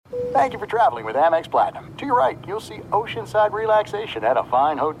Thank you for traveling with Amex Platinum. To your right, you'll see oceanside relaxation at a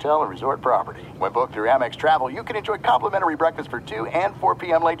fine hotel and resort property. When booked through Amex Travel, you can enjoy complimentary breakfast for 2 and 4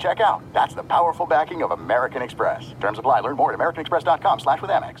 p.m. late checkout. That's the powerful backing of American Express. Terms apply. Learn more at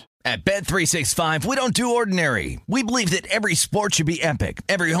americanexpress.com/withAmex. At Bet365, we don't do ordinary. We believe that every sport should be epic.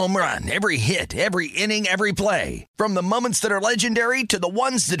 Every home run, every hit, every inning, every play. From the moments that are legendary to the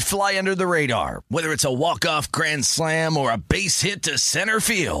ones that fly under the radar. Whether it's a walk-off grand slam or a base hit to center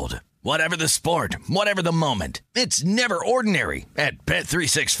field. Whatever the sport, whatever the moment. It's never ordinary at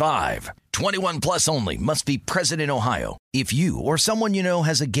Bet365. 21 plus only. Must be present in Ohio. If you or someone you know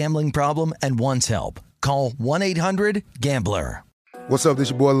has a gambling problem and wants help, call 1-800-GAMBLER. What's up, this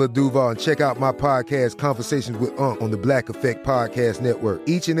your boy Lil Duval, and check out my podcast, Conversations with Unc, on the Black Effect Podcast Network.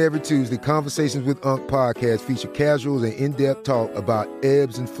 Each and every Tuesday, Conversations with Unc podcast feature casuals and in-depth talk about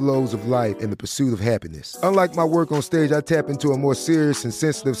ebbs and flows of life and the pursuit of happiness. Unlike my work on stage, I tap into a more serious and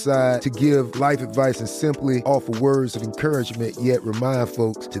sensitive side to give life advice and simply offer words of encouragement, yet remind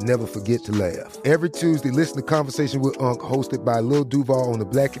folks to never forget to laugh. Every Tuesday, listen to Conversations with Unc, hosted by Lil Duval on the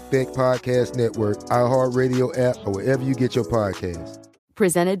Black Effect Podcast Network, iHeartRadio app, or wherever you get your podcasts.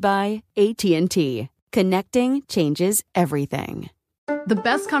 Presented by AT&T. Connecting changes everything. The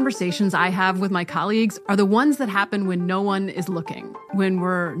best conversations I have with my colleagues are the ones that happen when no one is looking, when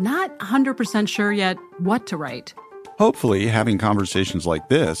we're not 100% sure yet what to write. Hopefully, having conversations like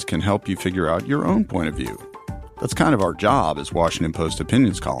this can help you figure out your own point of view. That's kind of our job as Washington Post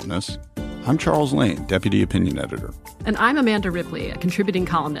opinions columnists. I'm Charles Lane, Deputy Opinion Editor. And I'm Amanda Ripley, a contributing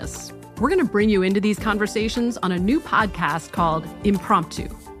columnist. We're going to bring you into these conversations on a new podcast called Impromptu.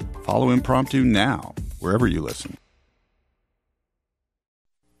 Follow Impromptu now, wherever you listen.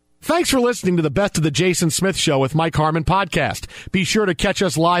 Thanks for listening to the Best of the Jason Smith Show with Mike Harmon podcast. Be sure to catch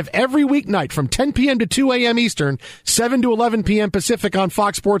us live every weeknight from 10 p.m. to 2 a.m. Eastern, 7 to 11 p.m. Pacific on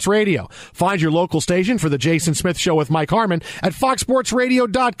Fox Sports Radio. Find your local station for the Jason Smith Show with Mike Harmon at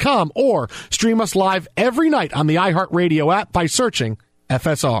foxsportsradio.com or stream us live every night on the iHeartRadio app by searching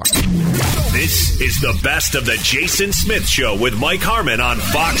FSR. This is the Best of the Jason Smith Show with Mike Harmon on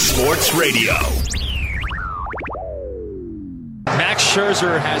Fox Sports Radio. Max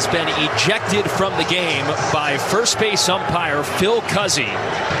Scherzer has been ejected from the game by first base umpire Phil Cuzzi.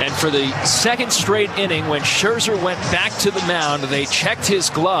 And for the second straight inning, when Scherzer went back to the mound, they checked his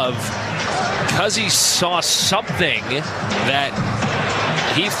glove. Cuzzi saw something that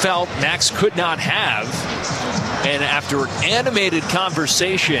he felt Max could not have. And after animated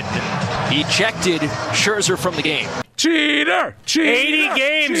conversation, he ejected Scherzer from the game. Cheater! Cheater! 80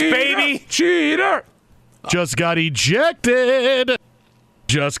 games, cheater, baby! Cheater! Just got ejected.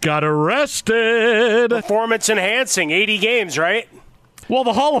 Just got arrested. Performance enhancing, 80 games, right? Well,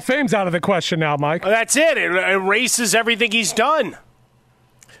 the Hall of Fame's out of the question now, Mike. That's it. It erases everything he's done.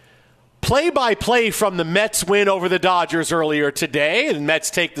 Play-by-play from the Mets win over the Dodgers earlier today, and Mets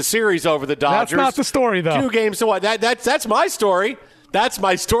take the series over the Dodgers. That's not the story, though. 2 games to 1. That's my story. That's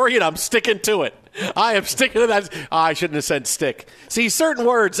my story, and I'm sticking to it. I am sticking to that. I shouldn't have said stick. See, certain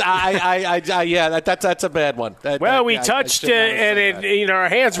words, that's a bad one. We touched and our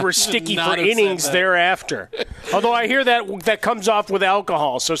hands were sticky for innings thereafter. Although I hear that comes off with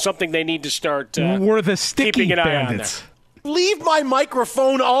alcohol, so something they need to start we're the sticky keeping an eye bandits. on there. Leave my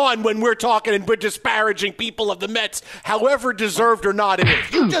microphone on when we're talking and we're disparaging people of the Mets, however deserved or not it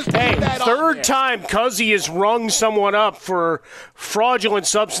is. You just third time Cuzzi has rung someone up for fraudulent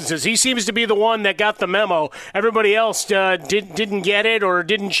substances. He seems to be the one that got the memo. Everybody else didn't get it or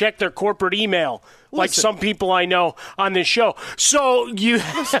didn't check their corporate email. Like some people I know on this show. So you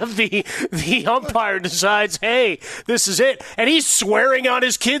have the umpire decides, hey, this is it. And he's swearing on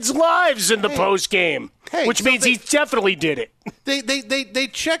his kids' lives in the post game, which means he definitely did it. They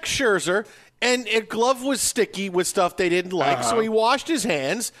checked Scherzer, and a glove was sticky with stuff they didn't like, so he washed his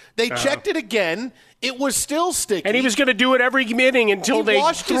hands. They checked it again. It was still sticky. And he was going to do it every inning until they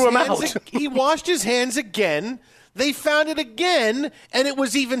threw him out. He washed his hands again. They found it again, and it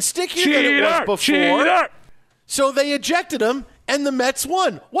was even stickier than it was before. Cheater! So they ejected him, and the Mets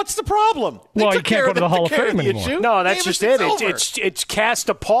won. What's the problem? Well, you can't go to the Hall of Fame anymore. No, that's just it. It's cast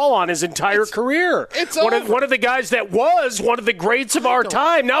a pall on his entire career. It's one of the guys that was one of the greats of our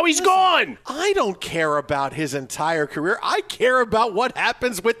time. Now he's gone. I don't care about his entire career. I care about what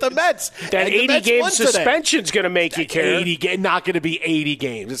happens with the Mets. That 80-game suspension is going to make you care. Not going to be 80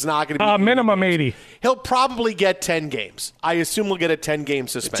 games. It's not going to be minimum 80. He'll probably get 10 games. I assume he'll get a 10-game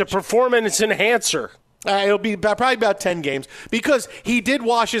suspension. It's a performance enhancer. It'll be probably about 10 games because he did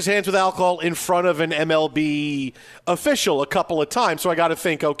wash his hands with alcohol in front of an MLB official a couple of times. So I got to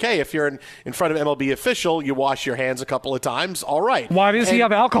think, okay, if you're in front of an MLB official, you wash your hands a couple of times. All right. Why does he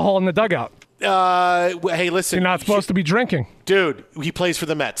have alcohol in the dugout? Hey, listen. You're not supposed to be drinking. Dude, he plays for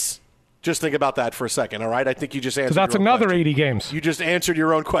the Mets. Just think about that for a second, all right? I think you just answered. So that's your own another question. 80 games. You just answered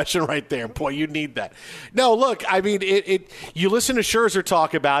your own question right there. Boy, you need that. No, look, I mean, you listen to Scherzer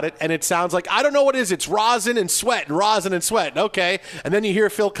talk about it, and it sounds like, I don't know what it is. It's rosin and sweat and rosin and sweat. Okay. And then you hear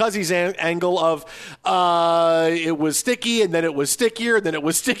Phil Cuzzy's angle of it was sticky, and then it was stickier, and then it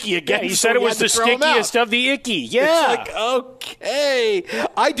was sticky again. Yeah, he said it was the stickiest of the icky. Yeah. It's like, okay.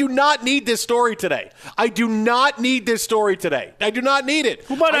 I do not need this story today. I do not need it.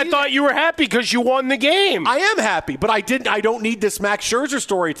 But I thought you were happy because you won the game. I am happy, but I don't need this Max Scherzer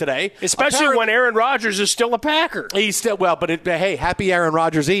story today. Especially when Aaron Rodgers is still a Packer. He's still, hey, happy Aaron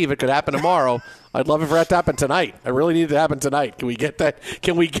Rodgers Eve. It could happen tomorrow. I'd love it for that to happen tonight. I really need it to happen tonight. Can we get that?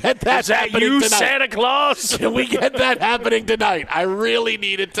 Is that you, tonight? Santa Claus? Can we get that happening tonight? I really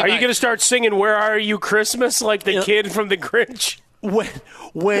need it tonight. Are you going to start singing "Where Are You Christmas" like the kid from The Grinch?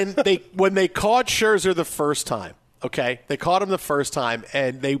 When they caught Scherzer the first time. Okay, they caught him the first time,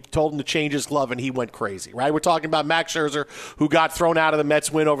 and they told him to change his glove, and he went crazy, right? We're talking about Max Scherzer, who got thrown out of the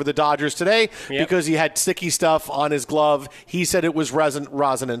Mets win over the Dodgers today because he had sticky stuff on his glove. He said it was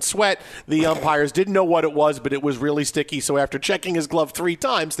rosin and sweat. The umpires didn't know what it was, but it was really sticky, so after checking his glove 3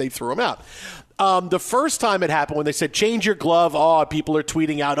 times, they threw him out. The first time it happened when they said, change your glove, people are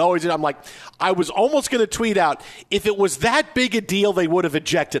tweeting out, I'm like, I was almost going to tweet out, if it was that big a deal, they would have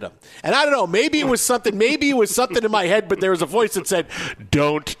ejected him. And I don't know, maybe it was something in my head, but there was a voice that said,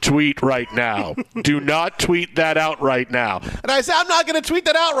 don't tweet right now. Do not tweet that out right now. And I said, I'm not going to tweet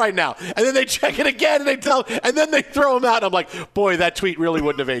that out right now. And then they check it again, and then they throw him out. And I'm like, boy, that tweet really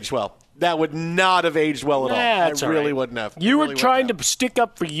wouldn't have aged well. That would not have aged well at all. I really wouldn't have. You were trying to stick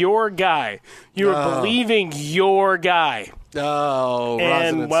up for your guy. You were believing your guy. Oh,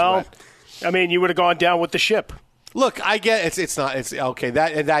 and sweat. I mean, you would have gone down with the ship. Look, I get it's not. It's okay.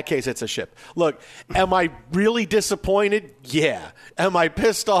 That in that case, it's a ship. Look, am I really disappointed? Yeah. Am I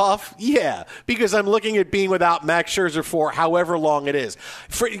pissed off? Yeah. Because I'm looking at being without Max Scherzer for however long it is.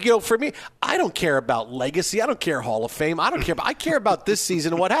 For me, I don't care about legacy. I don't care Hall of Fame. I care about this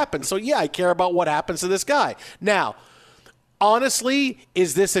season and what happens. So yeah, I care about what happens to this guy. Now, honestly,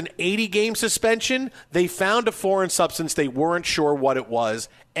 is this an 80-game suspension? They found a foreign substance. They weren't sure what it was.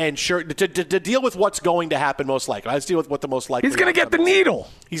 And sure, to deal with what's going to happen most likely. Let's deal with what the most likely. He's going to get the needle.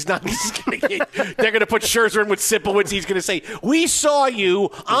 He's not. They're going to put Scherzer in with Sipowicz. He's going to say, "We saw you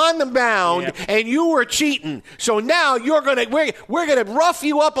on the mound, and you were cheating. So now we're going to rough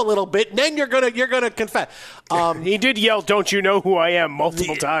you up a little bit, and then you're going to confess." He did yell, "Don't you know who I am?"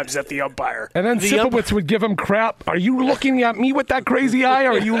 multiple times at the umpire. And then Sipowicz would give him crap. Are you looking at me with that crazy eye,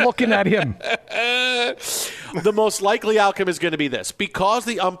 or are you looking at him? The most likely outcome is going to be this, because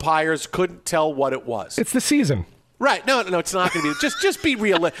the umpires couldn't tell what it was. It's the season. Right. No, it's not going to be. Just be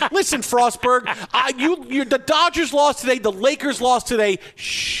realistic. Listen, Frostberg, the Dodgers lost today. The Lakers lost today.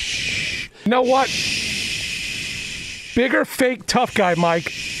 Shh. You know what? Shh. Bigger fake tough guy, Mike.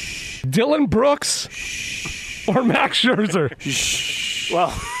 Dylan Brooks or Max Scherzer? Shh.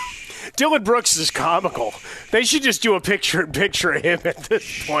 Well, Dylan Brooks is comical. They should just do a picture-in-picture of him at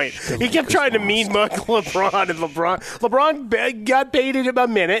this point. He kept trying to mean-mug LeBron, and LeBron got baited him a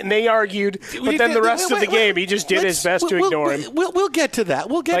minute, and they argued. But then the rest of the game, he just did his best to ignore him. We'll get to that.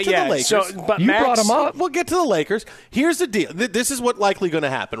 We'll get to the Lakers. You brought him up. We'll get to the Lakers. Here's the deal. This is what's likely going to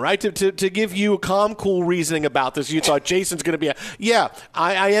happen, right? To give you calm, cool reasoning about this, you thought Jason's going to be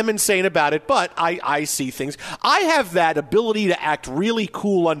I am insane about it, but I see things. I have that ability to act really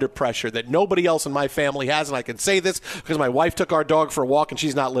cool under pressure that nobody else in my family has, and I can say this because my wife took our dog for a walk and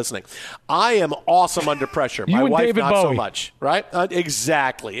she's not listening. I am awesome under pressure. My wife David not Bowie. so much, right?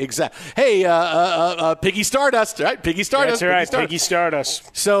 Exactly. Hey, Piggy Stardust, right? Piggy Stardust. That's right, Piggy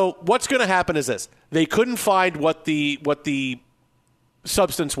Stardust. So what's going to happen is this: they couldn't find what the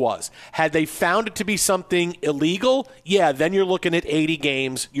substance was. Had they found it to be something illegal, then you're looking at 80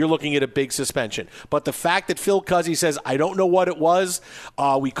 games. You're looking at a big suspension. But the fact that Phil Cuzzy says, I don't know what it was,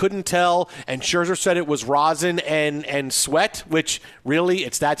 we couldn't tell, and Scherzer said it was rosin and sweat, which really,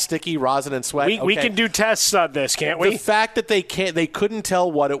 it's that sticky, rosin and sweat. We can do tests on this, can't we? The fact that they couldn't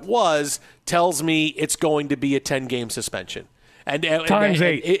tell what it was tells me it's going to be a 10-game suspension. And Times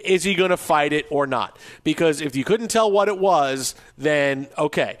 8. Is he going to fight it or not? Because if you couldn't tell what it was, then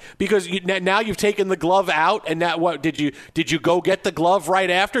okay. Because now you've taken the glove out, and now what? Did you go get the glove right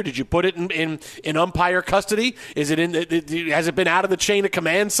after? Did you put it in umpire custody? Is it has it been out of the chain of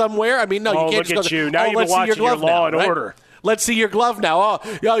command somewhere? I mean, no, you can't. Look at you now. You've been watching your Law and Order. Let's see your glove now.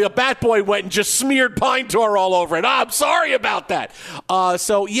 Oh, your bat boy went and just smeared pine tar all over it. I'm sorry about that.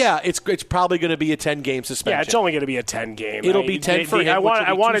 So, yeah, it's probably going to be a 10-game suspension. Yeah, it's only going to be a 10-game. It'll be 10 for him,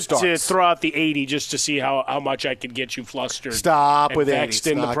 I wanted to throw out the 80 just to see how much I could get you flustered. Stop with 80. Vexed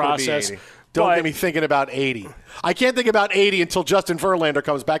in the process. Don't get me thinking about 80. I can't think about 80 until Justin Verlander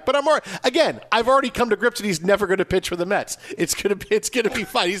comes back. But I've already come to grips that he's never going to pitch for the Mets. It's going to be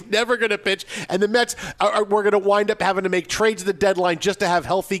fine. He's never going to pitch. And the Mets, we're going to wind up having to make trades at the deadline just to have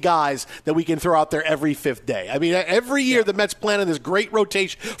healthy guys that we can throw out there every fifth day. I mean, every year the Mets plan on this great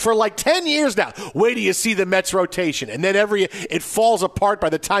rotation for like 10 years now. Wait till you see the Mets rotation. And then it falls apart by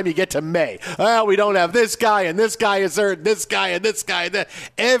the time you get to May. Well, we don't have this guy, and this guy is hurt, this guy, and this guy. And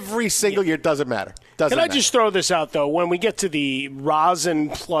every single year, it doesn't matter. Can I just throw this out, though? When we get to the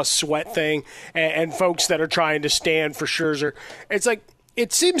rosin plus sweat thing and folks that are trying to stand for Scherzer, it's like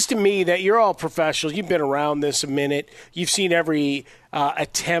it seems to me that you're all professionals. You've been around this a minute. You've seen every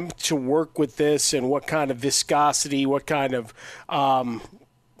attempt to work with this and what kind of viscosity, what kind of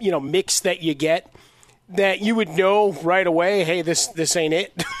mix that you get, that you would know right away, hey, this ain't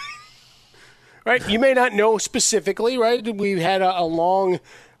it. Right? You may not know specifically, right? We've had a long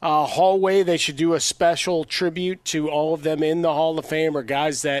hallway. They should do a special tribute to all of them in the Hall of Fame, or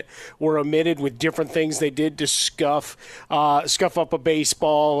guys that were omitted with different things they did to scuff up a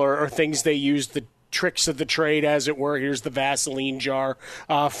baseball, or things they used, the tricks of the trade, as it were. Here's the Vaseline jar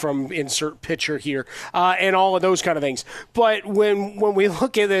from insert picture here, and all of those kind of things. But when we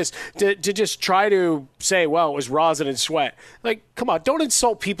look at this, to just try to say, well, it was rosin and sweat, like, come on, don't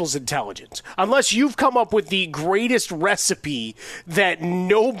insult people's intelligence. Unless you've come up with the greatest recipe that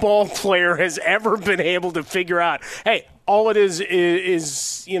no ball player has ever been able to figure out. Hey, all it is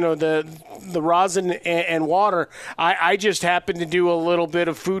the rosin and water. I just happen to do a little bit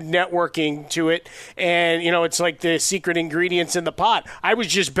of food networking to it, and it's like the secret ingredients in the pot. I was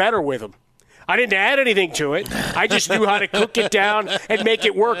just better with them. I didn't add anything to it. I just knew how to cook it down and make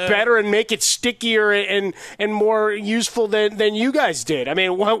it work better and make it stickier and more useful than you guys did. I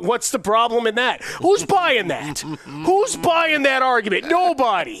mean, what's the problem in that? Who's buying that? Who's buying that argument?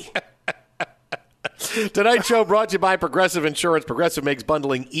 Nobody. Tonight's show brought to you by Progressive Insurance. Progressive makes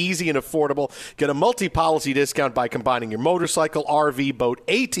bundling easy and affordable. Get a multi-policy discount by combining your motorcycle, RV, boat,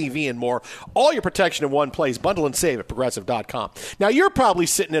 ATV, and more. All your protection in one place. Bundle and save at Progressive.com. Now, you're probably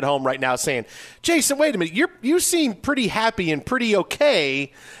sitting at home right now saying, Jason, wait a minute. You seem pretty happy and pretty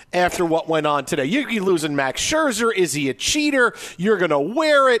okay after what went on today. You're losing Max Scherzer. Is he a cheater? You're going to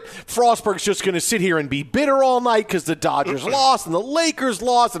wear it. Frostberg's just going to sit here and be bitter all night because the Dodgers lost and the Lakers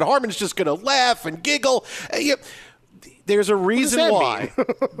lost, and Harmon's just going to laugh and giggle. There's a reason why.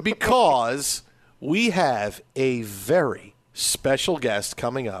 Because we have a very special guest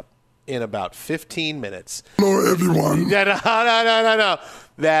coming up in about 15 minutes. Hello, everyone. No.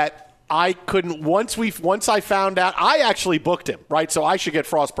 That I couldn't, once I found out, I actually booked him, right? So I should get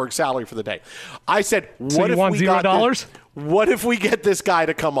Frostberg's salary for the day. I said, what if we got $0? What if we get this guy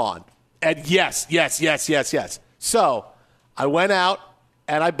to come on? And yes. So I went out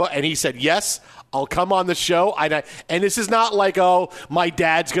and he said, yes, I'll come on the show. And this is not like, oh, my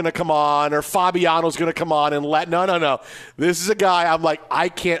dad's going to come on or Fabiano's going to come on and no. This is a guy I'm like,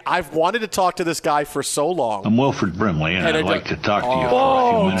 I've wanted to talk to this guy for so long. I'm Wilford Brimley, and I'd like to talk to you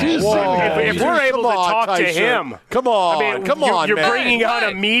for a few minutes. If we're able to talk to him. Come on, You're bringing out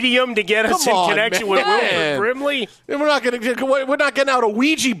a medium to get us in connection with Wilford Brimley? We're not getting out a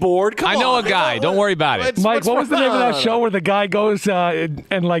Ouija board. I know a guy. Don't worry about it. Mike, what was the name of that show where the guy goes and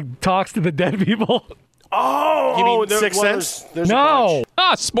talks to the dead people? Oh, you mean Sixth Sense? No.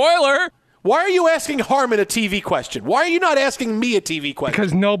 Spoiler. Why are you asking Harmon a TV question? Why are you not asking me a TV question?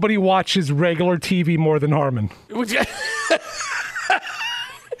 Because nobody watches regular TV more than Harmon.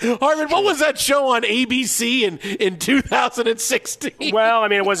 Harmon, what was that show on ABC in 2016? Well, I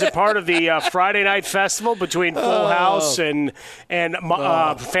mean, was it part of the Friday night festival between Full House and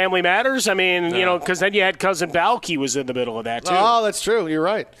Family Matters? I mean, because then you had Cousin Balky was in the middle of that, too. Oh, that's true. You're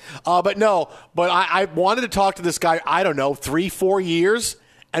right. But I wanted to talk to this guy, I don't know, 3-4 years,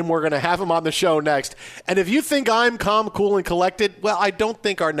 and we're going to have him on the show next. And if you think I'm calm, cool, and collected, well, I don't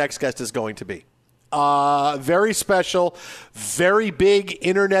think our next guest is going to be. Very special, very big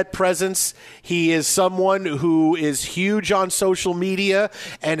internet presence. He is someone who is huge on social media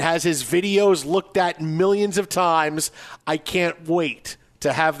and has his videos looked at millions of times. I can't wait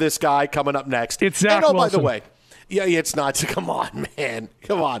to have this guy coming up next. It's Zach Wilson. By the way, yeah, it's not. Come on, man.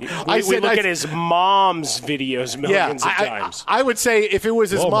 Come on. We look at his mom's videos millions of times. I would say if it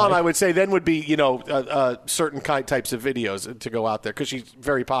was his mom, I would say then would be, certain types of videos to go out there because she's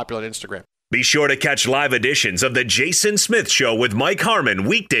very popular on Instagram. Be sure to catch live editions of The Jason Smith Show with Mike Harmon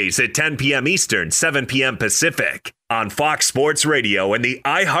weekdays at 10 p.m. Eastern, 7 p.m. Pacific on Fox Sports Radio and the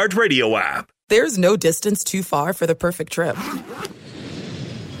iHeartRadio app. There's no distance too far for the perfect trip.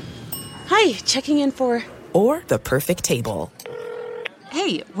 Hi, checking in for... Or the perfect table.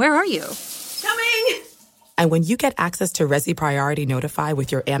 Hey, where are you? Coming! And when you get access to Resi Priority Notify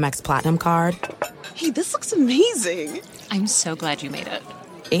with your Amex Platinum card... Hey, this looks amazing. I'm so glad you made it.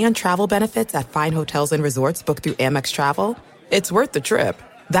 And travel benefits at fine hotels and resorts booked through Amex Travel, it's worth the trip.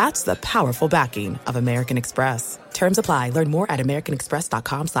 That's the powerful backing of American Express. Terms apply. Learn more at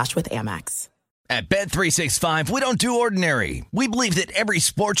americanexpress.com/withAmex. At Bet365, we don't do ordinary. We believe that every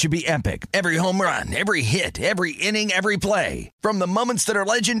sport should be epic. Every home run, every hit, every inning, every play. From the moments that are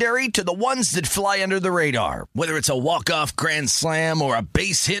legendary to the ones that fly under the radar. Whether it's a walk-off grand slam or a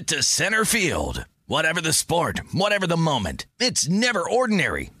base hit to center field. Whatever the sport, whatever the moment, it's never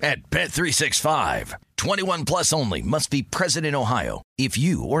ordinary at Bet365. 21 plus only. Must be present in Ohio. If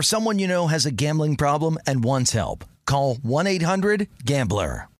you or someone you know has a gambling problem and wants help, call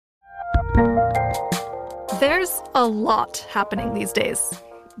 1-800-GAMBLER. There's a lot happening these days,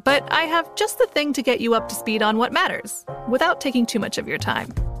 but I have just the thing to get you up to speed on what matters without taking too much of your time.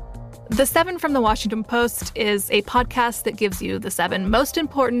 The 7 from the Washington Post is a podcast that gives you the 7 most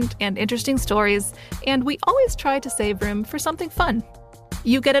important and interesting stories, and we always try to save room for something fun.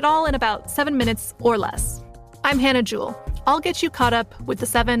 You get it all in about 7 minutes or less. I'm Hannah Jewell. I'll get you caught up with the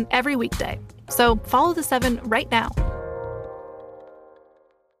 7 every weekday. So follow the 7 right now.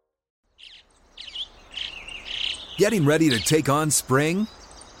 Getting ready to take on spring?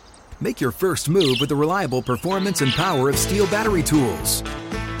 Make your first move with the reliable performance and power of Steel battery tools.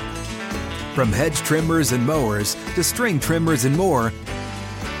 From hedge trimmers and mowers to string trimmers and more,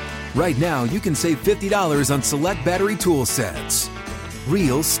 right now you can save $50 on select battery tool sets.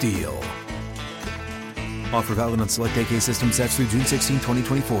 Real Steel. Offer valid on select AK system sets through June 16,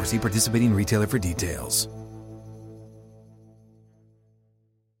 2024. See participating retailer for details.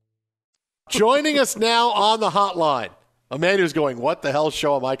 Joining us now on the hotline, a man who's going, what the hell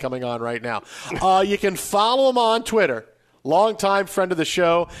show am I coming on right now? You can follow him on Twitter, longtime friend of the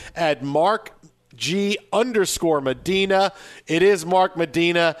show, at @MarkG_Medina. It is Mark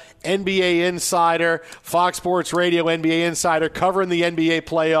Medina, NBA insider, Fox Sports Radio NBA insider, covering the NBA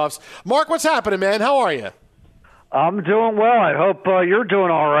playoffs. Mark, what's happening, man? How are you? I'm doing well. I hope you're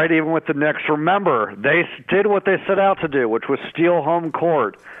doing all right, even with the Knicks. Remember, they did what they set out to do, which was steal home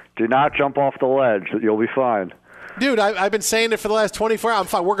court. Do not jump off the ledge. You'll be fine. Dude, I've been saying it for the last 24 hours. I'm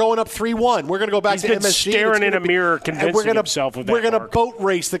fine. We're going up 3-1. We're going to go back to MSG. He's been staring in a mirror, convincing himself of that. We're going to boat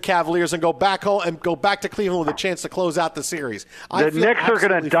race the Cavaliers and go back home and go back to Cleveland with a chance to close out the series. The Knicks are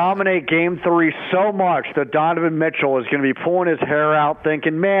going to dominate Game 3 so much that Donovan Mitchell is going to be pulling his hair out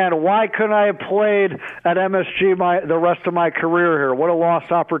thinking, man, why couldn't I have played at MSG the rest of my career here? What a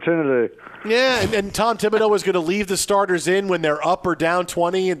lost opportunity. Yeah, and Tom Thibodeau is going to leave the starters in when they're up or down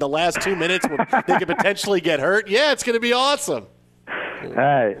 20 in the last 2 minutes when they could potentially get hurt. Yeah, it's going to be awesome.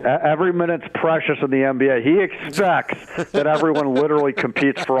 Hey, every minute's precious in the NBA. He expects that everyone literally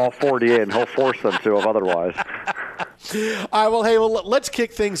competes for all 48, and he'll force them to if otherwise. All right, let's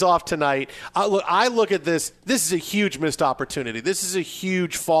kick things off tonight. I look at this. This is a huge missed opportunity. This is a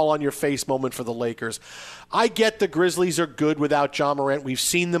huge fall-on-your-face moment for the Lakers. I get the Grizzlies are good without Ja Morant. We've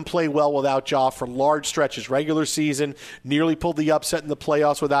seen them play well without Ja for large stretches. Regular season, nearly pulled the upset in the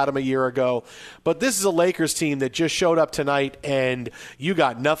playoffs without him a year ago. But this is a Lakers team that just showed up tonight, and you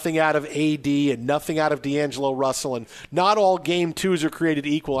got nothing out of AD and nothing out of D'Angelo Russell, and not all Game 2s are created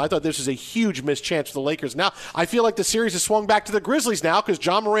equal. I thought this was a huge missed chance for the Lakers. Now, I feel like the series has swung back to the Grizzlies now because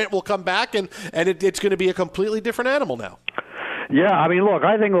Ja Morant will come back, and it's going to be a completely different animal now. Yeah, I mean, look,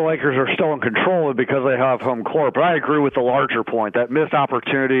 I think the Lakers are still in control of it because they have home court, but I agree with the larger point, that missed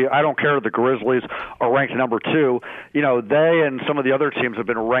opportunity. I don't care if the Grizzlies are ranked number 2. You know, they and some of the other teams have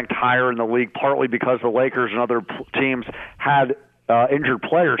been ranked higher in the league, partly because the Lakers and other teams had injured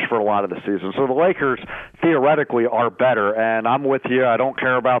players for a lot of the season. So the Lakers theoretically are better, and I'm with you. I don't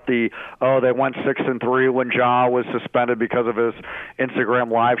care about they went 6-3 when Ja was suspended because of his Instagram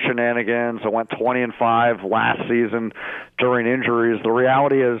Live shenanigans. They went 20-5 last season during injuries. The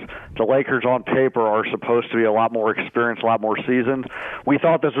reality is the Lakers on paper are supposed to be a lot more experienced, a lot more seasoned. We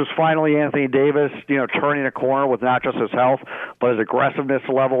thought this was finally Anthony Davis, turning a corner with not just his health, but his aggressiveness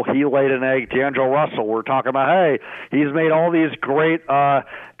level. He laid an egg. D'Angelo Russell, we're talking about, hey, he's made all these great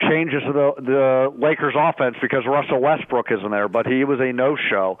changes to the Lakers offense because Russell Westbrook isn't there, but he was a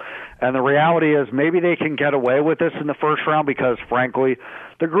no-show. And the reality is maybe they can get away with this in the first round because, frankly,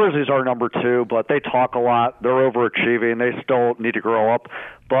 the Grizzlies are number 2, but they talk a lot. They're overachieving. They still need to grow up.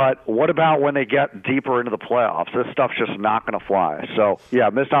 But what about when they get deeper into the playoffs? This stuff's just not going to fly. So, yeah,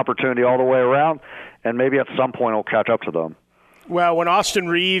 missed opportunity all the way around, and maybe at some point it'll catch up to them. Well, when Austin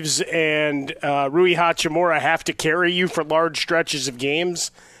Reeves and Rui Hachimura have to carry you for large stretches of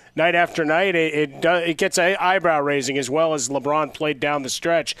games, night after night, it gets eyebrow raising. As well as LeBron played down the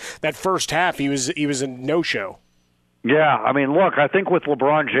stretch. That first half, he was a no-show. Yeah, I mean, look, I think with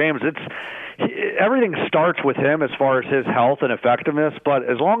LeBron James, everything starts with him as far as his health and effectiveness, but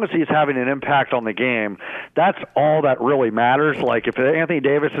as long as he's having an impact on the game, that's all that really matters. Like if Anthony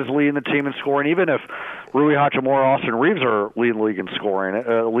Davis is leading the team in scoring, even if Rui Hachimura, Austin Reeves are leading the league in scoring,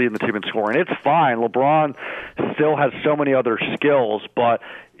 leading the team in scoring, it's fine. LeBron still has so many other skills, but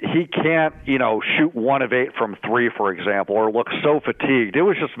he can't, shoot 1 of 8 from 3, for example, or look so fatigued. It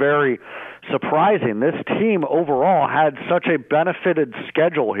was just very surprising. This team overall had such a benefited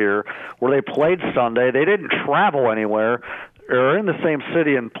schedule here where they played Sunday. They didn't travel anywhere. They're in the same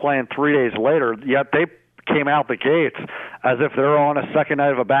city and playing 3 days later, yet they came out the gates as if they're on a second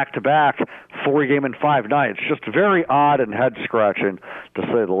night of a back-to-back 4-game in 5 nights. Just very odd and head-scratching, to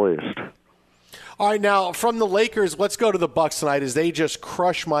say the least. All right, now from the Lakers, let's go to the Bucks tonight as they just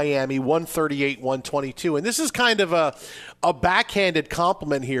crush Miami 138-122. And this is kind of a backhanded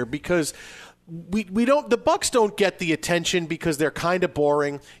compliment here because the Bucks don't get the attention because they're kind of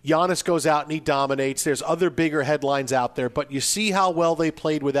boring. Giannis goes out and he dominates. There's other bigger headlines out there, but you see how well they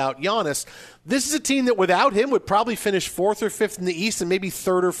played without Giannis. This is a team that without him would probably finish 4th or 5th in the East and maybe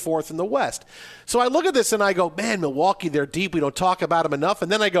 3rd or 4th in the West. So I look at this and I go, man, Milwaukee, they're deep. We don't talk about them enough.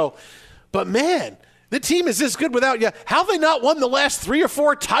 And then I go, but, man, the team is this good without you. How have they not won the last 3 or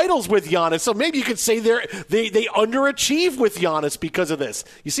 4 titles with Giannis? So maybe you could say they underachieve with Giannis because of this.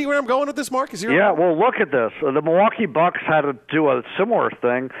 You see where I'm going with this, Mark? Yeah, well, look at this. The Milwaukee Bucks had to do a similar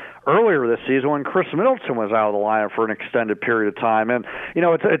thing earlier this season when Chris Middleton was out of the lineup for an extended period of time. And,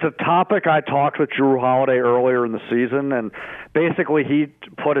 it's a topic I talked with Drew Holiday earlier in the season, and basically he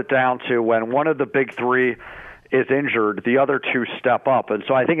put it down to when one of the big 3 is injured, the other 2 step up. And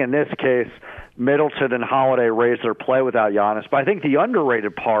so I think in this case, Middleton and Holiday raised their play without Giannis. But I think the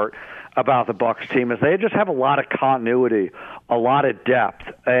underrated part about the Bucks team is they just have a lot of continuity, a lot of depth.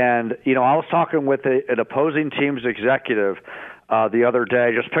 And, I was talking with an opposing team's executive the other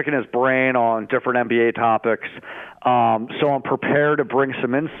day, just picking his brain on different NBA topics. So I'm prepared to bring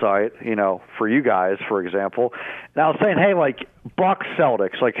some insight, for you guys, for example. And I was saying, hey, Bucks,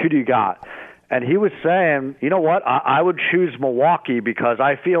 Celtics, who do you got? And he was saying, you know what, I would choose Milwaukee because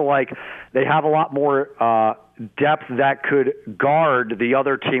I feel like they have a lot more depth that could guard the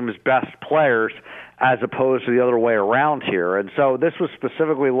other team's best players as opposed to the other way around here. And so this was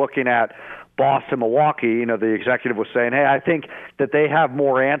specifically looking at Boston, Milwaukee. The executive was saying, hey, I think that they have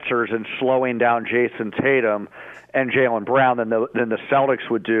more answers in slowing down Jason Tatum and Jaylen Brown than the Celtics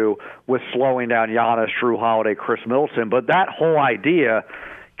would do with slowing down Giannis, Drew Holiday, Chris Middleton. But that whole idea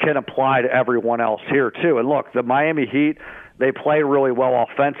can apply to everyone else here too. And look, the Miami Heat, they play really well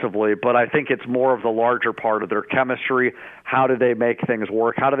offensively, but I think it's more of the larger part of their chemistry. How do they make things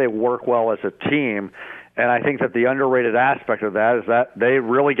work? How do they work well as a team? And I think that the underrated aspect of that is that they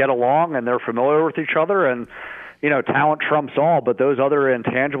really get along and they're familiar with each other. And, talent trumps all, but those other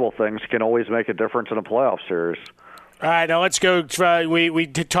intangible things can always make a difference in a playoff series. All right, now let's go. We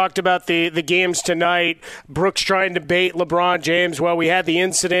talked about the games tonight. Brooks trying to bait LeBron James. Well, we had the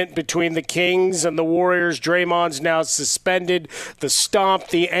incident between the Kings and the Warriors. Draymond's now suspended. The stomp,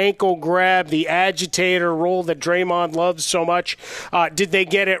 the ankle grab, the agitator role that Draymond loves so much. Did they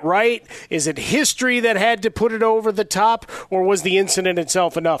get it right? Is it history that had to put it over the top, or was the incident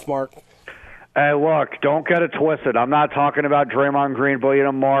itself enough, Mark? Hey, look, don't get it twisted. I'm not talking about Draymond Green being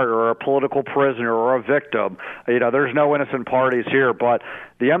a martyr or a political prisoner or a victim. There's no innocent parties here, but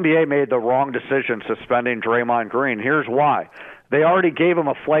the NBA made the wrong decision suspending Draymond Green. Here's why. They already gave him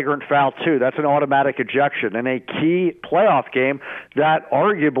a flagrant foul, too. That's an automatic ejection in a key playoff game that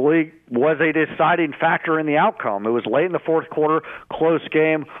arguably was a deciding factor in the outcome. It was late in the fourth quarter, close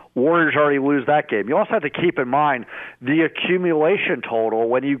game. Warriors already lose that game. You also have to keep in mind the accumulation total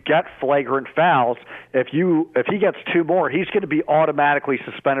when you get flagrant fouls. If he gets 2 more, he's going to be automatically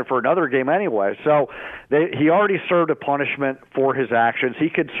suspended for another game anyway. So he already served a punishment for his actions. He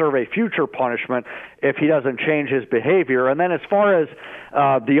could serve a future punishment if he doesn't change his behavior. And then as far as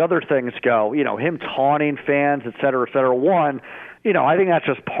the other things go, him taunting fans, et cetera, one, I think that's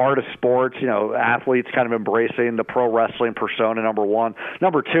just part of sports. Athletes kind of embracing the pro wrestling persona, number one.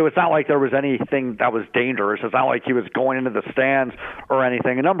 Number two, it's not like there was anything that was dangerous. It's not like he was going into the stands or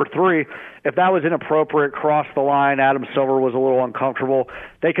anything. And number three, if that was inappropriate, crossed the line, Adam Silver was a little uncomfortable,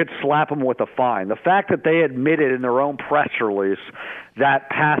 they could slap him with a fine. The fact that they admitted in their own press release that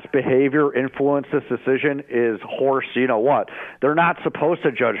past behavior influenced this decision is horse. You know what? They're not supposed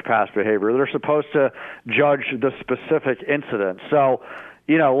to judge past behavior. They're supposed to judge the specific incident. So,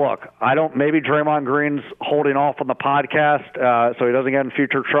 look, maybe Draymond Green's holding off on the podcast so he doesn't get in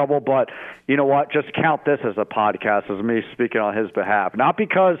future trouble, but you know what? Just count this as a podcast, as me speaking on his behalf. Not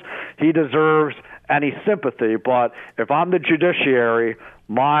because he deserves any sympathy, but if I'm the judiciary,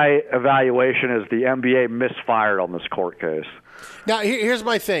 my evaluation is the NBA misfired on this court case. Now, here's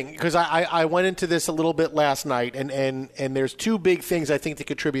my thing, because I went into this a little bit last night, and there's 2 big things I think that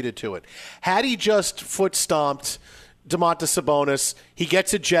contributed to it. Had he just foot stomped Domantas Sabonis, he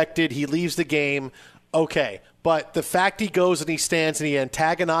gets ejected, he leaves the game, okay. But the fact he goes and he stands and he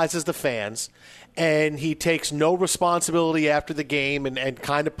antagonizes the fans, and he takes no responsibility after the game and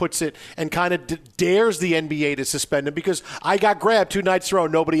kind of puts it and kind of dares the NBA to suspend him because I got grabbed 2 nights in a row,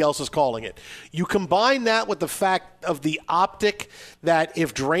 nobody else is calling it. You combine that with the fact of the optic that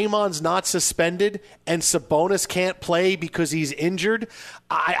if Draymond's not suspended and Sabonis can't play because he's injured,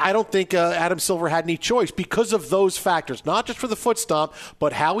 I don't think Adam Silver had any choice because of those factors, not just for the foot stomp,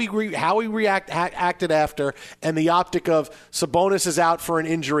 but how he acted after, and the optic of Sabonis is out for an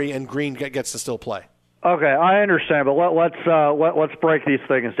injury and Green gets to still play. Okay, I understand, but let's break these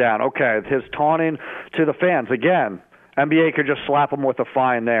things down. Okay, his taunting to the fans, again, NBA could just slap him with a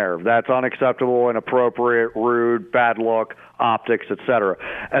fine there. That's unacceptable, inappropriate, rude, bad look, optics, etc.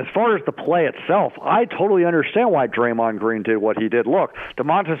 As far as the play itself, I totally understand why Draymond Green did what he did. Look,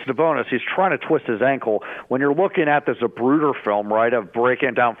 Domantas Sabonis, he's trying to twist his ankle. When you're looking at this Zapruder film, right, of breaking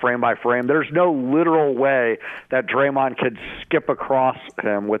it down frame by frame, there's no literal way that Draymond could skip across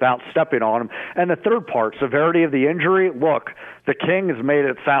him without stepping on him. And the third part, severity of the injury, look, the Kings made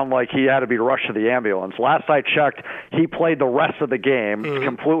it sound like he had to be rushed to the ambulance. Last I checked, he played the rest of the game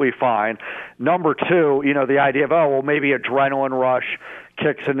completely fine. Number two, the idea of, maybe adrenaline rush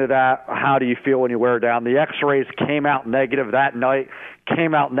kicks into that. How do you feel when you wear it down? The x-rays came out negative that night,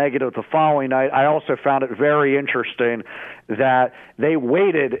 came out negative the following night. I also found it very interesting that they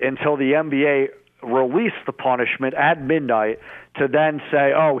waited until the NBA released the punishment at midnight to then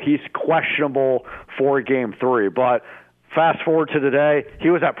say, he's questionable for Game 3. But fast forward to today, he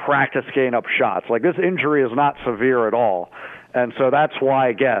was at practice getting up shots. Like, this injury is not severe at all. And so that's why,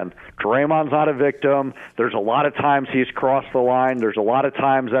 again, Draymond's not a victim. There's a lot of times he's crossed the line. There's a lot of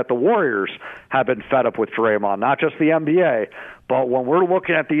times that the Warriors have been fed up with Draymond, not just the NBA. But when we're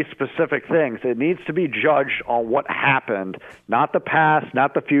looking at these specific things, it needs to be judged on what happened, not the past,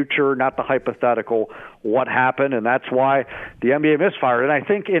 not the future, not the hypothetical, what happened. And that's why the NBA misfired. And I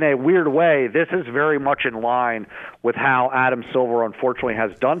think in a weird way, this is very much in line with how Adam Silver unfortunately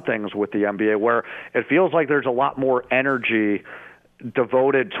has done things with the NBA, where it feels like there's a lot more energy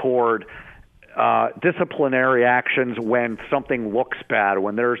devoted toward disciplinary actions when something looks bad,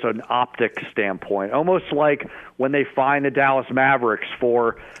 when there's an optic standpoint. Almost like when they fine the Dallas Mavericks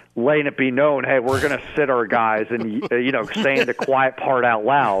for letting it be known, hey, we're going to sit our guys and, saying the quiet part out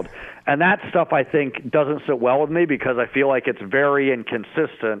loud. And that stuff, I think, doesn't sit well with me because I feel like it's very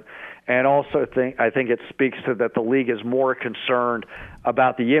inconsistent. And also I think it speaks to that the league is more concerned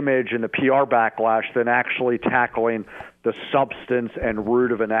about the image and the PR backlash than actually tackling the substance and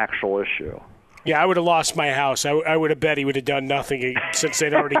root of an actual issue. Yeah, I would have lost my house. I would have bet he would have done nothing since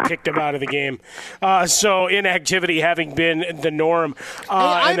they'd already kicked him out of the game. So inactivity having been the norm.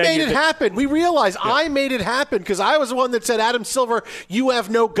 I made it happen. We realized I made it happen because I was the one that said, Adam Silver, you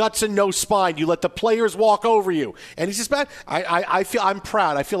have no guts and no spine. You let the players walk over you. And he's just bad. I'm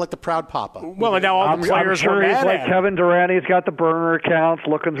proud. I feel like the proud papa. Well, and now all the players I'm sure were mad he's like at Kevin Durant. He's got the burner accounts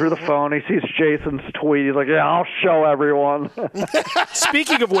looking through the phone. He sees Jason's tweet. He's like, yeah, I'll show everyone.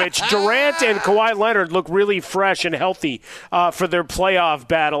 Speaking of which, Durant and Kawhi Leonard look really fresh and healthy for their playoff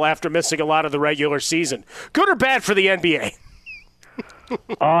battle after missing a lot of the regular season. Good or bad for the NBA?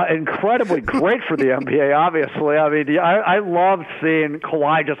 Incredibly great for the NBA, obviously. I mean, I loved seeing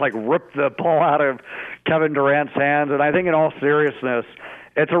Kawhi just like rip the ball out of Kevin Durant's hands, and I think in all seriousness,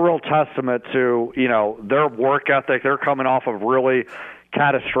 it's a real testament to, their work ethic. They're coming off of really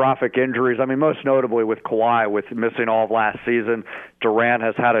catastrophic injuries. I mean, most notably with Kawhi, with missing all of last season. Durant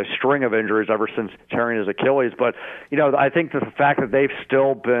has had a string of injuries ever since tearing his Achilles. But, I think that the fact that they've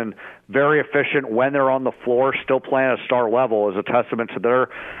still been very efficient when they're on the floor, still playing at a star level, is a testament to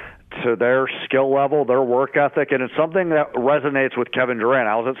their skill level, their work ethic, and it's something that resonates with Kevin Durant.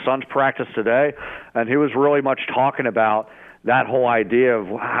 I was at Suns practice today, and he was really much talking about that whole idea of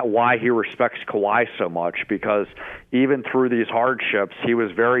why he respects Kawhi so much, because even through these hardships, he was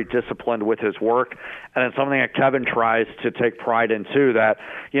very disciplined with his work, and it's something that Kevin tries to take pride in too, that,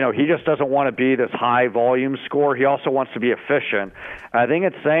 he just doesn't want to be this high-volume scorer. He also wants to be efficient. I think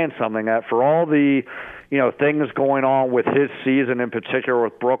it's saying something that for all the things going on with his season in particular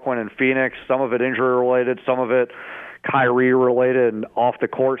with Brooklyn and Phoenix, some of it injury-related, some of it Kyrie-related and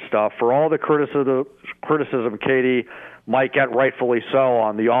off-the-court stuff, for all the criticism Katie might get, rightfully so,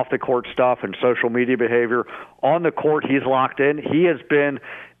 on the off-the-court stuff and social media behavior, on the court he's locked in. He has been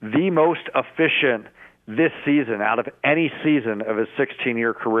the most efficient this season out of any season of his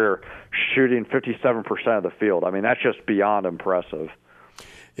 16-year career, shooting 57% of the field. I mean, that's just beyond impressive.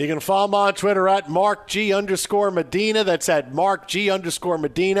 You can follow him on Twitter at @MarkG_Medina. That's at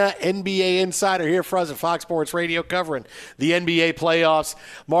 @MarkG_Medina. NBA insider here for us at Fox Sports Radio covering the NBA playoffs.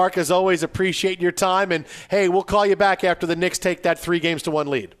 Mark, as always, appreciate your time. And, hey, we'll call you back after the Knicks take that 3-1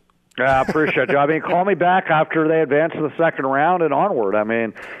 lead. Yeah, I appreciate you. I mean, call me back after they advance to the second round and onward. I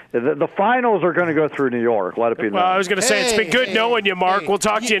mean, the finals are going to go through New York. Let it be known. Well, I was going to say, it's been good knowing you, Mark. We'll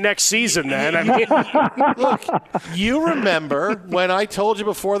talk to you next season, then. I mean, look, you remember when I told you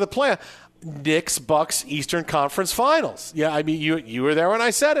before the play, Knicks-Bucks Eastern Conference Finals. Yeah, I mean, you were there when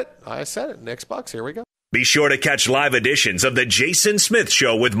I said it. Knicks-Bucks, here we go. Be sure to catch live editions of The Jason Smith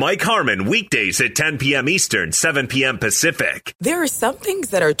Show with Mike Harmon weekdays at 10 p.m. Eastern, 7 p.m. Pacific. There are some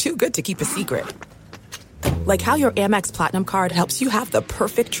things that are too good to keep a secret. Like how your Amex Platinum card helps you have the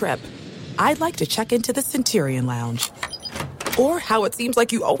perfect trip. I'd like to check into the Centurion Lounge. Or how it seems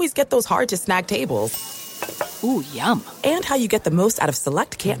like you always get those hard-to-snag tables. Ooh, yum. And how you get the most out of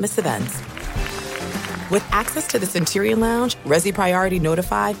select can't-miss events. With access to the Centurion Lounge, Resi Priority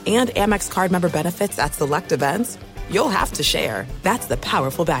Notified, and Amex card member benefits at select events, you'll have to share. That's the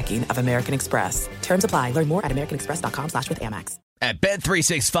powerful backing of American Express. Terms apply. Learn more at americanexpress.com/withAmex. At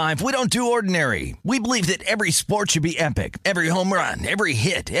Bet365, we don't do ordinary. We believe that every sport should be epic. Every home run, every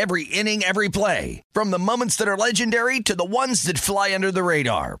hit, every inning, every play. From the moments that are legendary to the ones that fly under the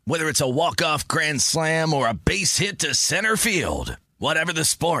radar. Whether it's a walk-off grand slam or a base hit to center field. Whatever the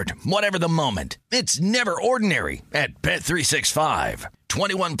sport, whatever the moment, it's never ordinary at Bet365.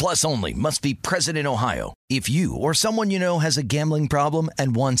 21 plus only. Must be present in Ohio. If you or someone you know has a gambling problem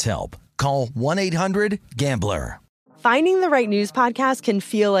and wants help, call 1-800-GAMBLER. Finding the right news podcast can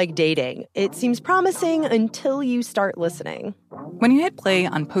feel like dating. It seems promising until you start listening. When you hit play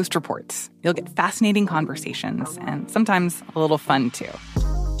on Post Reports, you'll get fascinating conversations and sometimes a little fun, too.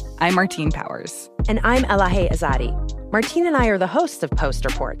 I'm Martine Powers. And I'm Elahe Azadi. Martine and I are the hosts of Post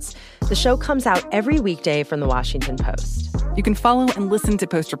Reports. The show comes out every weekday from The Washington Post. You can follow and listen to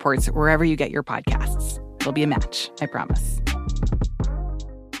Post Reports wherever you get your podcasts. It'll be a match, I promise.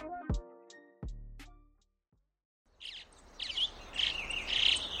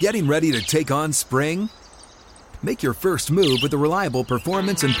 Getting ready to take on spring? Make your first move with the reliable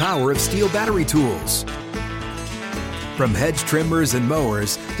performance and power of Steel battery tools. From hedge trimmers and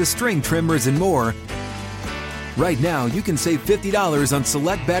mowers to string trimmers and more, right now you can save $50 on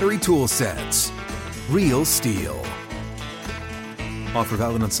select battery tool sets. Real Steel. Offer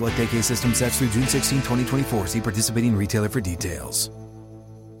valid on select AK system sets through June 16, 2024. See participating retailer for details.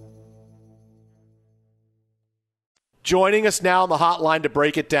 Joining us now on the hotline to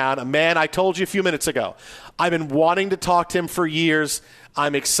break it down, a man I told you a few minutes ago. I've been wanting to talk to him for years.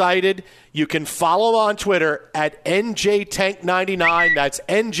 I'm excited. You can follow him on Twitter at NJTank99. That's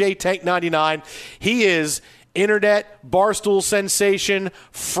NJTank99. He is internet barstool sensation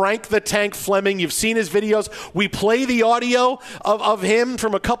Frank the Tank Fleming. You've seen his videos. We play the audio of him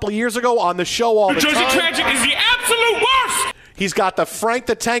from a couple of years ago on the show all the time. Jersey Tragic is the absolute worst! He's got the Frank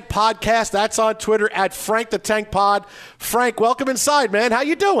the Tank podcast. That's on Twitter at Frank the Tank Pod. Frank, welcome inside, man. How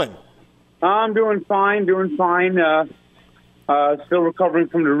you doing? I'm doing fine, still recovering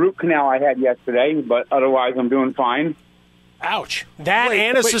from the root canal I had yesterday, but otherwise I'm doing fine. Ouch.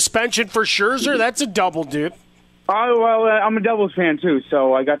 And a suspension for Scherzer? That's a double dip. Oh, well, I'm a Devils fan, too,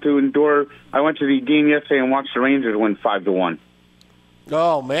 so I got to endure. I went to the game yesterday and watched the Rangers win 5-1.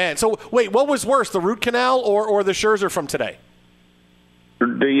 Oh, man. So, wait, what was worse, the root canal or the Scherzer from today?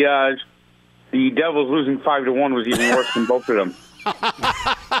 The Devils losing 5-1 was even worse than both of them.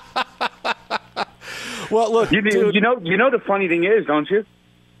 Well, look, you know the funny thing is, don't you?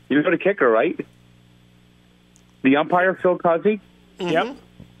 You know the kicker, right? The umpire, Phil Cuzzi. Mm-hmm. Yep.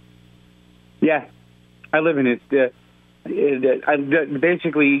 Yeah, I live in his.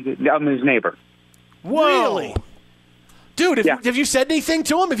 Basically, I'm his neighbor. Whoa. Really? Dude, have you said anything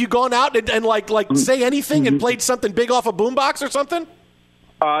to him? Have you gone out and like say anything and played something big off a boombox or something?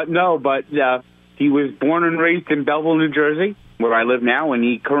 No, but he was born and raised in Belleville, New Jersey, where I live now, and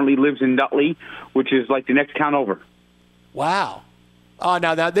he currently lives in Nutley, which is like the next town over. Wow.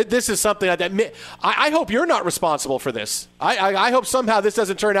 Now this is something that I hope you're not responsible for this. I hope somehow this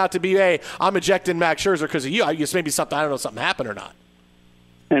doesn't turn out to be, hey, I'm ejecting Max Scherzer because of you. I guess maybe something, I don't know, something happened or not.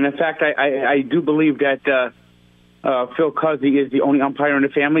 And in fact, I do believe that Phil Cuzzi is the only umpire in the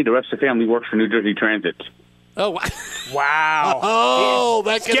family. The rest of the family works for New Jersey Transit. Oh, wow. Oh,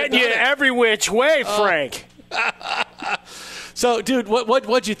 that's getting you every which way, Frank. So, dude,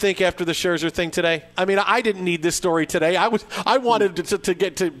 what'd you think after the Scherzer thing today? I mean, I didn't need this story today. I wanted to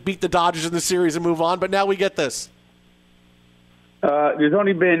get to beat the Dodgers in the series and move on, but now we get this. There's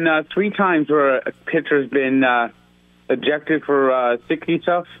only been 3 times where a pitcher's been ejected for 60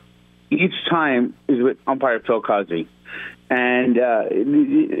 stuff. Each time is with umpire Phil Cuzzi. And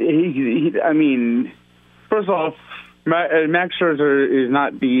I mean, first of all, Max Scherzer is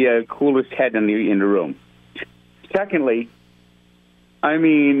not the coolest head in the room. Secondly, I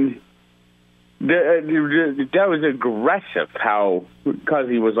mean, that was aggressive how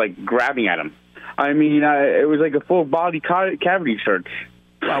Cuzzi was like grabbing at him. I mean, it was like a full body cavity search.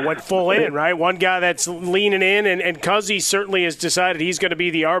 Went full in, right? One guy that's leaning in, and Cuzzi certainly has decided he's going to be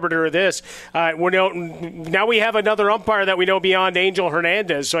the arbiter of this. Now we have another umpire that we know beyond Angel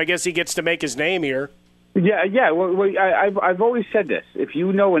Hernandez, so I guess he gets to make his name here. Yeah. Well, I've always said this. If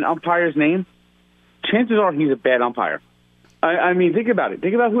you know an umpire's name, chances are he's a bad umpire. I mean, think about it.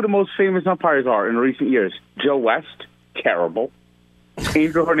 Think about who the most famous umpires are in recent years. Joe West, terrible.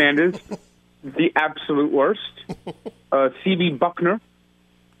 Angel Hernandez, the absolute worst. C.B. Buckner,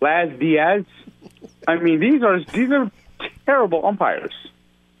 Laz Diaz. I mean, these are terrible umpires.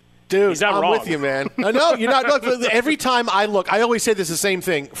 Dude, I'm wrong. with you, man. No, you're not. Look, every time I look, I always say this the same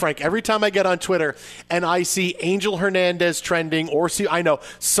thing, Frank. Every time I get on Twitter and I see Angel Hernandez trending I know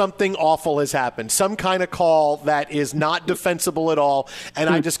something awful has happened, some kind of call that is not defensible at all, and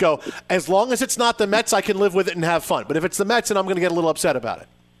I just go, as long as it's not the Mets, I can live with it and have fun. But if it's the Mets, then I'm going to get a little upset about it.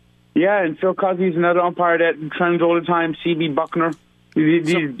 Yeah, and Phil Cuzzi's another umpire that trends all the time, C.B. Buckner.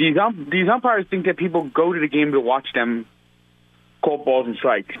 These umpires think that people go to the game to watch them call balls and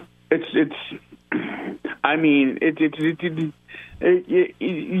strikes. It's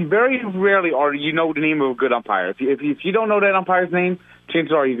very rarely are you know the name of a good umpire. If you don't know that umpire's name,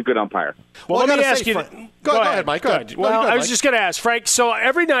 chances are he's a good umpire. Well, let me ask you. Go ahead, Mike. Go ahead. Well, I was Mike. just going to ask, Frank, so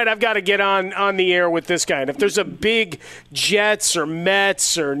every night I've got to get on the air with this guy. And if there's a big Jets or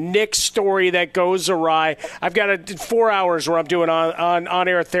Mets or Knicks story that goes awry, I've got 4 hours where I'm doing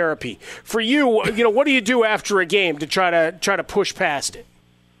on-air therapy. For you, what do you do after a game to try to push past it?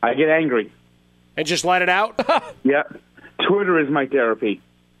 I get angry. And just let it out? Yeah. Twitter is my therapy.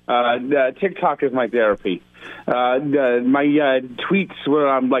 TikTok is my therapy. My tweets where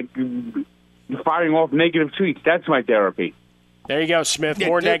I'm like firing off negative tweets, that's my therapy. There you go, Smith.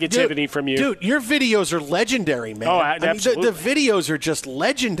 More negativity from you. Dude, your videos are legendary, man. Oh, absolutely. The videos are just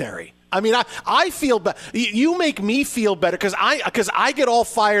legendary. I mean, I feel bad. You make me feel better because I get all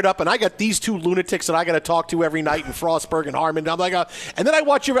fired up and I got these two lunatics that I got to talk to every night in Frostburg and Harmon. And I'm like, and then I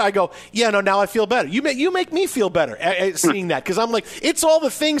watch you. I go, yeah, no, now I feel better. You make me feel better at seeing that because I'm like, it's all the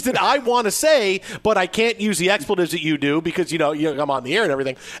things that I want to say, but I can't use the expletives that you do because I'm on the air and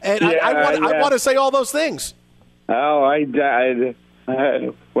everything. And I want to say all those things. Oh, when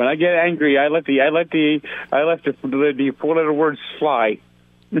I get angry, I let the 4-letter words fly.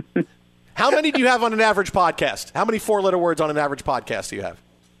 How many do you have on an average podcast? How many 4-letter words on an average podcast do you have?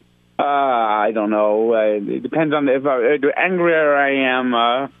 I don't know. It depends on the angrier I am,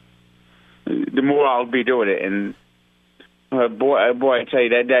 the more I'll be doing it. And boy, I tell you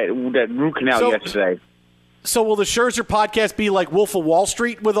that root canal yesterday. So will the Scherzer podcast be like Wolf of Wall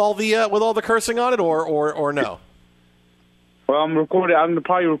Street with all the cursing on it, or no? Well, I'm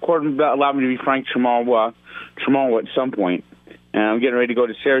probably recording. Allow me to be Frank tomorrow at some point. And I'm getting ready to go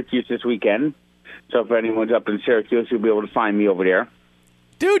to Syracuse this weekend. So if anyone's up in Syracuse, you'll be able to find me over there.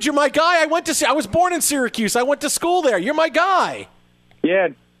 Dude, you're my guy. I was born in Syracuse. I went to school there. You're my guy. Yeah,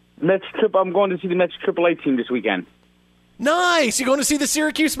 Mets trip. I'm going to see the Mets AAA team this weekend. Nice. You're going to see the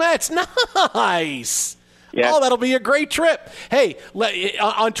Syracuse Mets. Nice. Yeah. Oh, that'll be a great trip. Hey,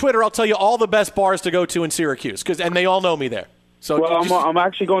 on Twitter, I'll tell you all the best bars to go to in Syracuse, and they all know me there. So well, I'm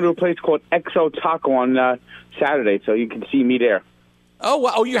actually going to a place called Exo Taco on Saturday, so you can see me there. Oh,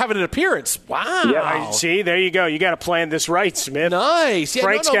 wow. Oh, you're having an appearance. Wow. Yeah. See, there you go. You got to plan this right, Smith. Nice. Yeah,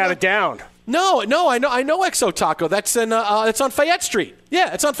 Frank's got it down. No, I know Exo Taco. That's it's on Fayette Street.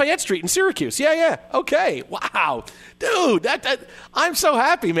 Yeah, it's on Fayette Street in Syracuse. Yeah. Okay. Wow, dude, that I'm so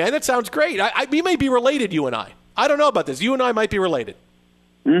happy, man. That sounds great. We may be related, you and I. I don't know about this. You and I might be related.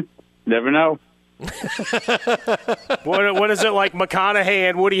 Never know. What is it like McConaughey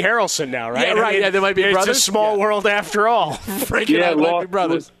and Woody Harrelson now, right? Yeah, right. Yeah, they might be brothers. It's a small world after all. Frank and I might be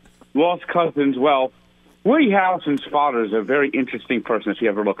brothers. Lost cousins. Well, Woody Harrelson's father is a very interesting person if you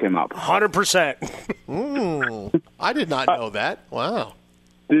ever look him up. 100%. I did not know that. Wow.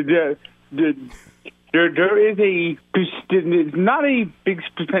 There is it's not a big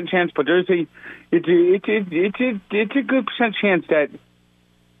percent chance, but it's a good percent chance that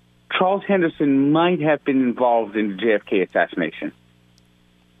Charles Henderson might have been involved in the JFK assassination.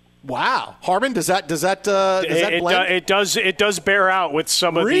 Wow, Harmon, does that blend? It does bear out with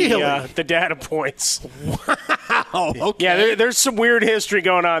some of the data points. Wow. Okay. Yeah, there's some weird history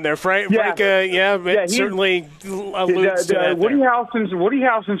going on there. Frank certainly alludes to that. Woody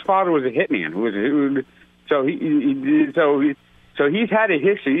Harrelson's father was a hitman. So he's had a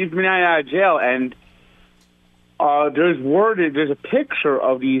history. He's been out of jail, and there's a picture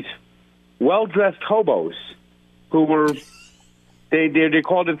of these well-dressed hobos who were. They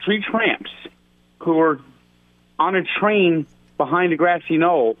called it three tramps who were on a train behind a grassy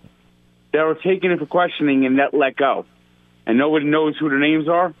knoll. They were taken in for questioning and let go. And nobody knows who their names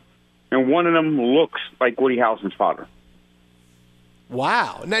are. And one of them looks like Woody Harrelson's father.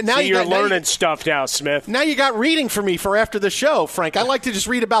 Wow. Now you're learning stuff now, Smith. Now you got reading for me for after the show, Frank. I like to just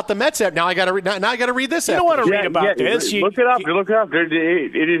read about the Mets. Now I got to read this. You don't want to read about this. Look it up. Look it up.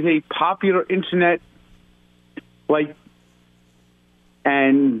 It is a popular internet,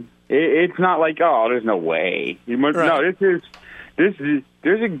 and it's not like, oh, there's no way. No,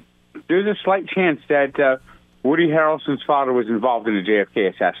 there's a slight chance that Woody Harrelson's father was involved in the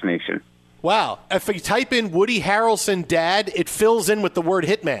JFK assassination. Wow. If you type in Woody Harrelson dad, it fills in with the word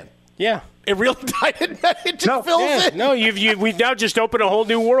hitman. Yeah. It really it just fills in. No, we've now just opened a whole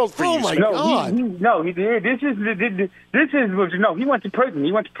new world for you. Oh, my God. He went to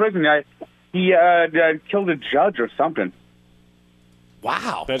prison. He He killed a judge or something.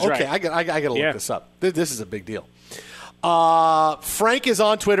 Wow. That's okay, right. I got to look this up. This is a big deal. Frank is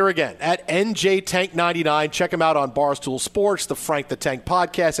on Twitter again, at NJTank99. Check him out on Barstool Sports, the Frank the Tank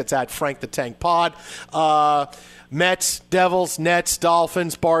podcast. It's at Frank the Tank Pod. Mets, Devils, Nets,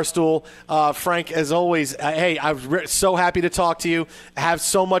 Dolphins, Barstool. Frank, as always, hey, I'm so happy to talk to you. Have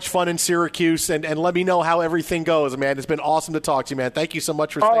so much fun in Syracuse, and let me know how everything goes, man. It's been awesome to talk to you, man. Thank you so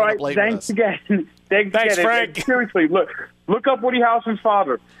much for staying up late with us. Again. Thanks, Frank. Seriously, look up Woody Harrelson's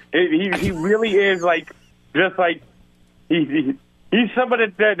father. He really is he's somebody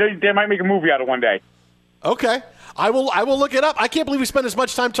that they might make a movie out of one day. Okay. I will look it up. I can't believe we spent as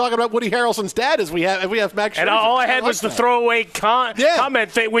much time talking about Woody Harrelson's dad as we have Max Scherzer. And all I had was the throwaway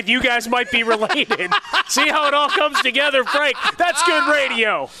comment that with you guys might be related. See how it all comes together, Frank? That's good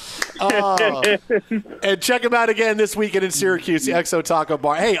radio. And check him out again this weekend in Syracuse, the Exo Taco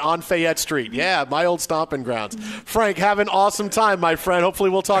Bar. Hey, on Fayette Street. Yeah, my old stomping grounds. Frank, have an awesome time, my friend. Hopefully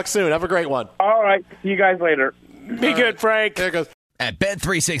we'll talk soon. Have a great one. All right. See you guys later. Be good, Frank. There it goes. At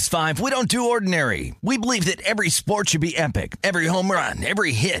Bet365, we don't do ordinary. We believe that every sport should be epic. Every home run,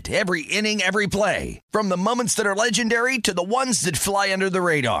 every hit, every inning, every play. From the moments that are legendary to the ones that fly under the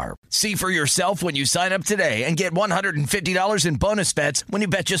radar. See for yourself when you sign up today and get $150 in bonus bets when you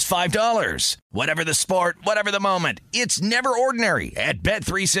bet just $5. Whatever the sport, whatever the moment, it's never ordinary at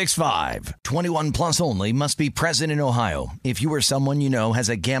Bet365. 21 plus only. Must be present in Ohio. If you or someone you know has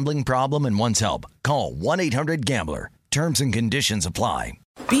a gambling problem and wants help, call 1-800-GAMBLER. Terms and conditions apply.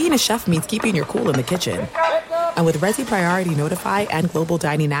 Being a chef means keeping your cool in the kitchen. And with Resi Priority Notify and Global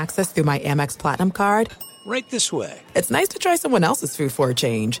Dining Access through my Amex Platinum card, right this way. It's nice to try someone else's food for a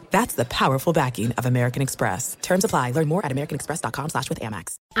change. That's the powerful backing of American Express. Terms apply. Learn more at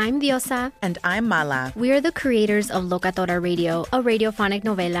americanexpress.com/withAmex. I'm Diosa. And I'm Mala. We are the creators of Locatora Radio, a radiophonic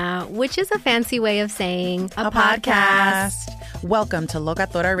novela, which is a fancy way of saying a podcast. Welcome to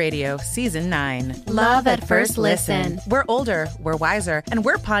Locatora Radio, Season 9. Love at first listen. We're older, we're wiser, and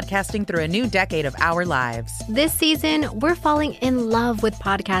we're podcasting through a new decade of our lives. This season, we're falling in love with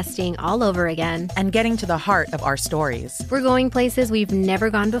podcasting all over again. And getting to the heart of our stories. We're going places we've never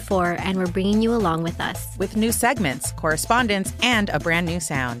gone before, and we're bringing you along with us. With new segments, correspondence, and a brand new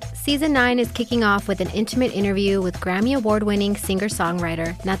sound. Season 9 is kicking off with an intimate interview with Grammy Award-winning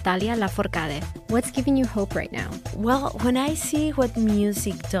singer-songwriter Natalia Lafourcade. What's giving you hope right now? Well, when I see what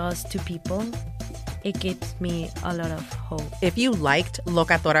music does to people, it gives me a lot of hope. If you liked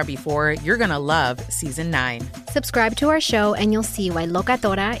Locatora before, you're going to love Season 9. Subscribe to our show and you'll see why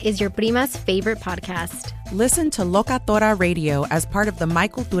Locatora is your prima's favorite podcast. Listen to Locatora Radio as part of the My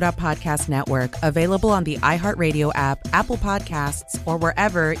Cultura Podcast Network, available on the iHeartRadio app, Apple Podcasts, or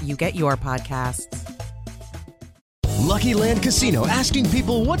wherever you get your podcasts. Lucky Land Casino, asking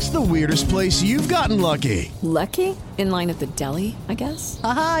people, what's the weirdest place you've gotten lucky? Lucky? In line at the deli, I guess?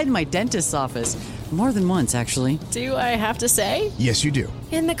 Aha, in my dentist's office. More than once, actually. Do I have to say? Yes, you do.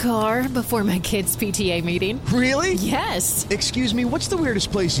 In the car before my kids' PTA meeting. Really? Yes. Excuse me, what's the weirdest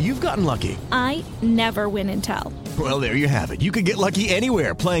place you've gotten lucky? I never win and tell. Well, there you have it. You can get lucky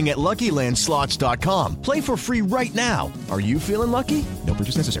anywhere, playing at LuckyLandSlots.com. Play for free right now. Are you feeling lucky? No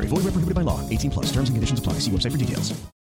purchase necessary. Void where prohibited by law. 18+. Terms and conditions apply. See website for details.